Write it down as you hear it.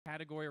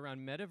category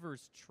around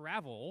metaverse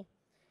travel.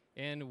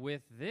 And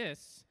with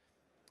this,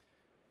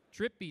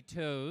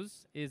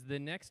 Tripbtoz is the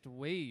next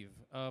wave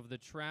of the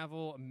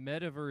travel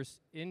metaverse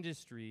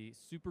industry.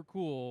 Super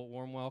cool.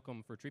 Warm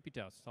welcome for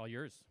Tripbtoz. It's all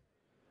yours.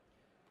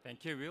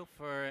 Thank you, Will,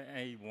 for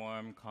a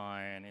warm,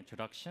 kind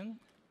introduction.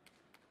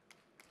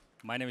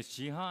 My name is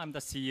Jiha. I'm the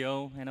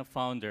CEO and a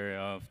founder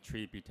of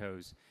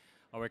Tripbtoz.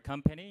 Our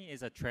company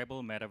is a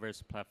travel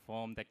metaverse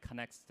platform that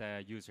connects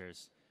the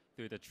users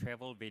through the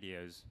travel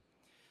videos.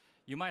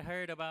 You might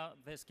heard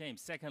about this game,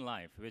 Second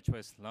Life, which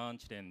was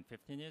launched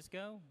 15 years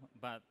ago,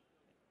 but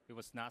it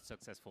was not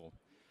successful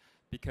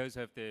because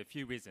of the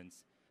few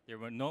reasons. There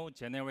were no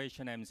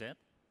Generation MZ.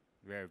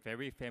 We are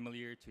very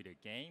familiar to the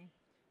game,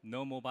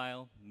 no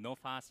mobile, no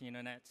fast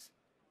internet,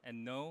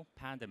 and no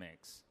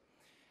pandemics.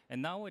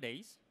 And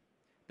nowadays,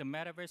 the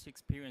metaverse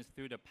experience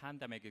through the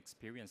pandemic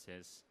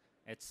experiences,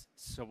 it's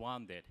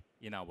surrounded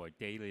in our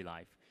daily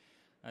life.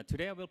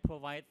 Today, I will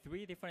provide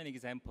 3 different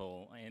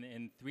examples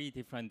in 3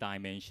 different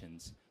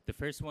dimensions. The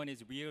first one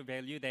is real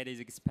value that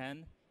is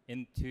expanded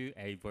into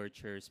a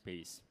virtual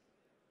space.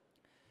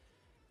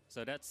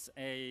 So that's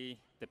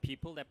the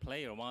people that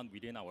play around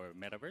within our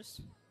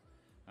metaverse.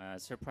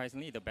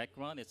 Surprisingly, the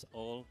background is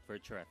all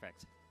virtual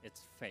effects.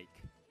 It's fake.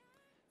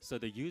 So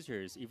the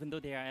users, even though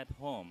they are at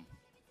home,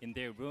 in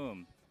their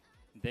room,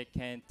 they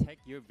can take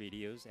your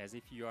videos as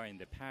if you are in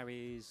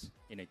Paris,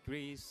 in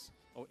Greece,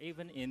 or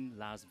even in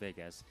Las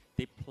Vegas.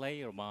 They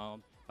play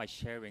around by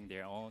sharing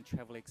their own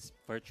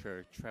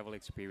virtual travel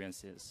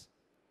experiences.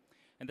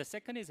 And the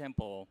second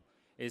example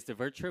is the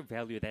virtual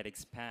value that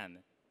expand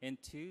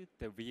into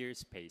the real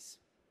space.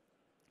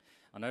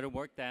 Another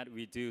work that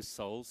we do,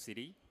 Seoul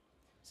City.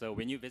 So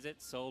when you visit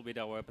Seoul with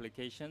our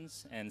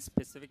applications and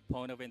specific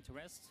point of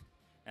interest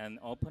and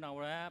open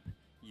our app,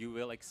 you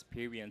will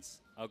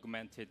experience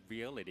augmented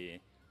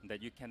reality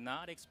that you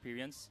cannot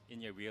experience in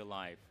your real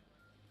life.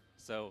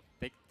 So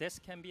this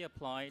can be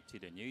applied to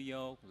the New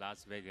York,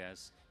 Las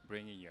Vegas,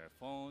 bringing your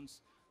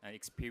phones and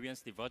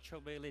experience the virtual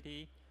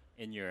reality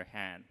in your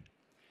hand.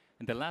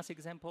 And the last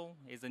example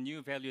is a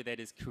new value that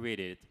is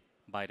created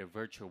by the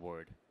virtual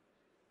world.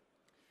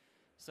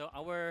 So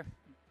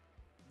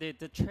the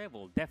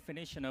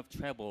definition of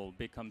travel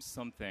becomes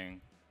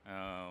something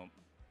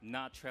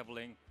not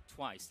traveling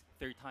twice,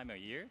 3 times a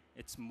year.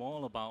 It's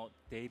more about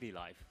daily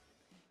life.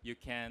 You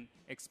can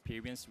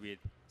experience with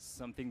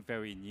something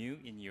very new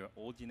in your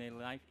ordinary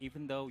life,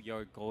 even though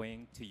you're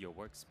going to your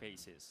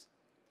workspaces.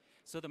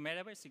 So the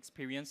metaverse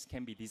experience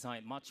can be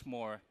designed much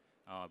more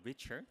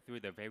richer through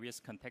the various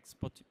context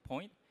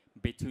point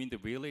between the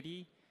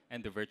reality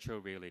and the virtual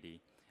reality.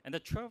 And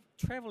the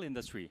travel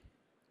industry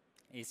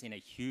is in a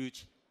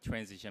huge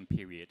transition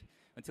period.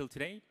 Until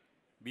today,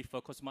 we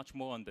focus much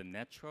more on the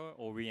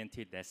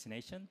natural-oriented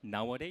destination.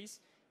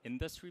 Nowadays,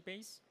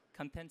 industry-based,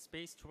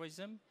 content-based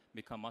tourism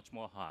become much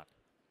more hot.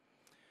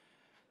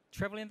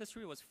 Travel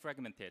industry was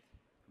fragmented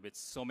with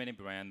so many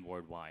brands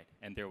worldwide,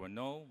 and there were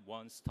no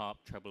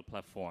one-stop travel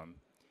platform.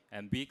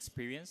 And we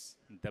experienced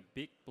the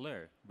big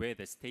blur where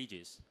the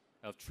stages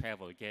of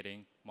travel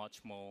getting much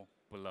more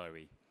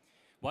blurry.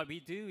 What we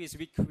do is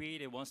we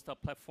create a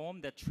one-stop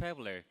platform that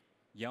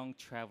young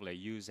traveler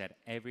use at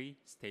every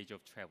stage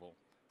of travel.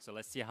 So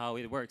let's see how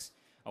it works.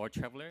 Our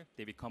traveler,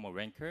 they become a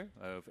ranker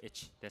of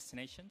each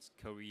destinations,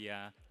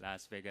 Korea,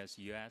 Las Vegas,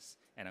 US,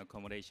 and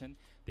accommodation.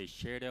 They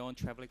share their own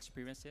travel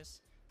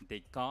experiences.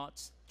 They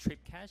got trip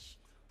cash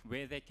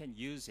where they can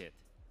use it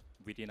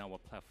within our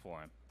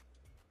platform.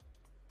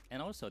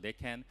 And also they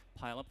can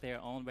pile up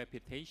their own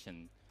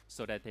reputation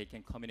so that they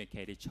can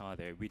communicate each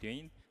other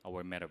within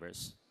our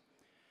metaverse.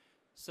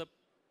 So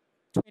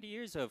 20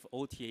 years of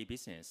OTA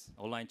business,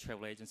 online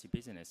travel agency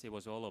business, it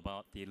was all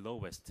about the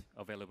lowest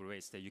available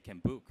rates that you can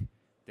book,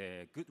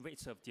 the good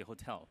rates of the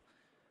hotel.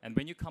 And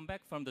when you come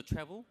back from the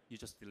travel, you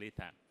just delete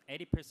that.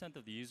 80%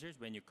 of the users,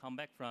 when you come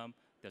back from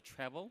the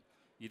travel,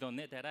 you don't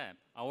need that app.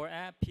 Our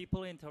app,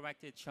 people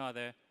interact with each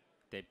other.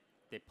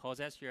 They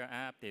possess your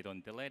app. They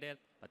don't delete it,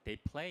 but they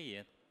play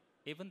it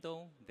even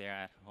though they're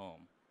at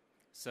home.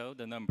 So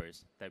the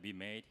numbers that we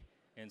made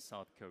in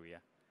South Korea,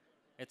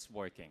 it's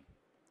working.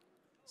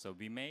 So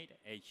we made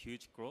a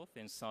huge growth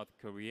in South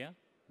Korea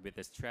with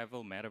this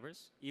travel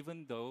metaverse,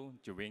 even though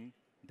during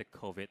the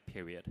COVID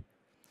period.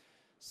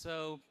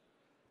 So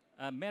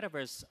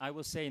metaverse, I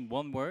will say in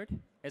one word,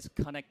 is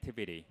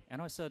connectivity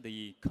and also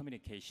the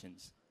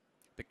communications.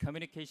 The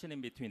communication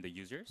in between the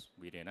users,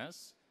 within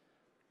us,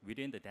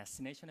 within the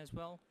destination as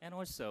well, and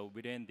also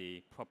within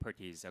the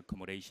properties,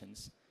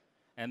 accommodations.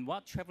 And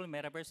what travel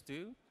metaverse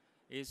do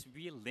is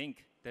we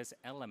link these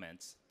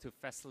elements to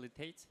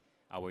facilitate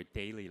our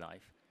daily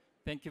life.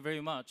 Thank you very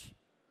much.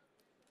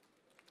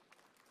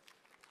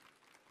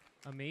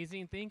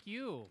 Amazing, thank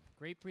you.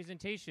 Great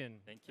presentation.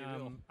 Thank you,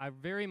 Will. I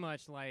very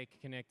much like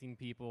connecting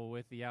people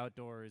with the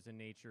outdoors and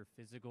nature,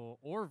 physical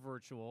or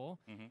virtual,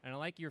 and I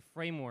like your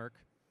framework.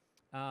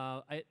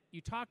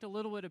 You talked a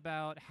little bit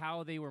about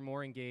how they were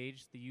more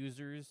engaged, the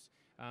users,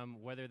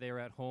 whether they were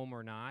at home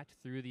or not,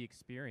 through the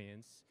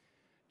experience.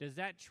 Does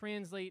that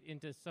translate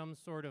into some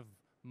sort of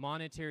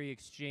monetary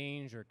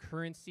exchange or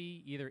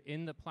currency either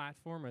in the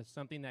platform or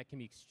something that can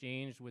be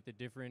exchanged with the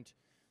different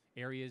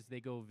areas they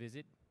go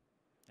visit?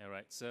 All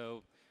right,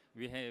 so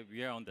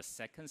we are on the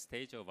second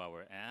stage of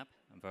our app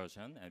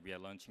version, and we are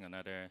launching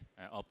another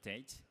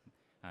update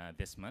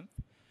this month.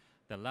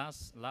 The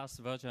last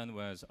version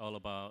was all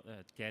about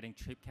getting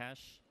trip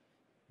cash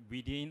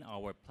within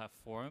our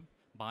platform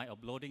by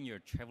uploading your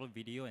travel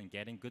video and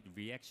getting good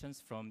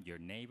reactions from your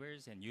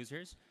neighbors and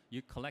users.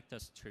 You collect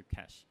us trip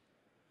cash.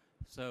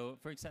 So,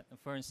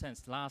 for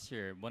instance, last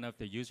year, one of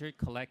the users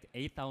collect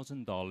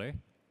 $8,000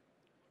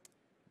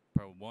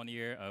 per 1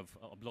 year of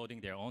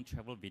uploading their own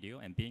travel video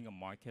and being a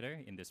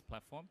marketer in this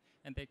platform,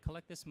 and they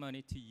collect this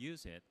money to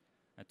use it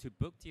to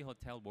book the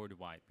hotel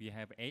worldwide. We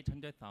have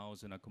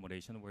 800,000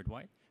 accommodation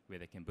worldwide where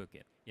they can book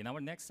it. In our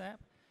next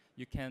app,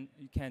 you can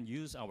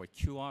use our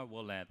QR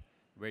wallet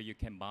where you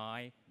can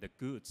buy the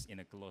goods in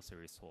a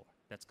grocery store.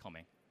 That's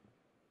coming.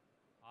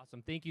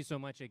 Awesome. Thank you so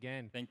much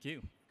again. Thank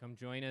you. Come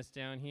join us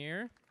down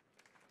here.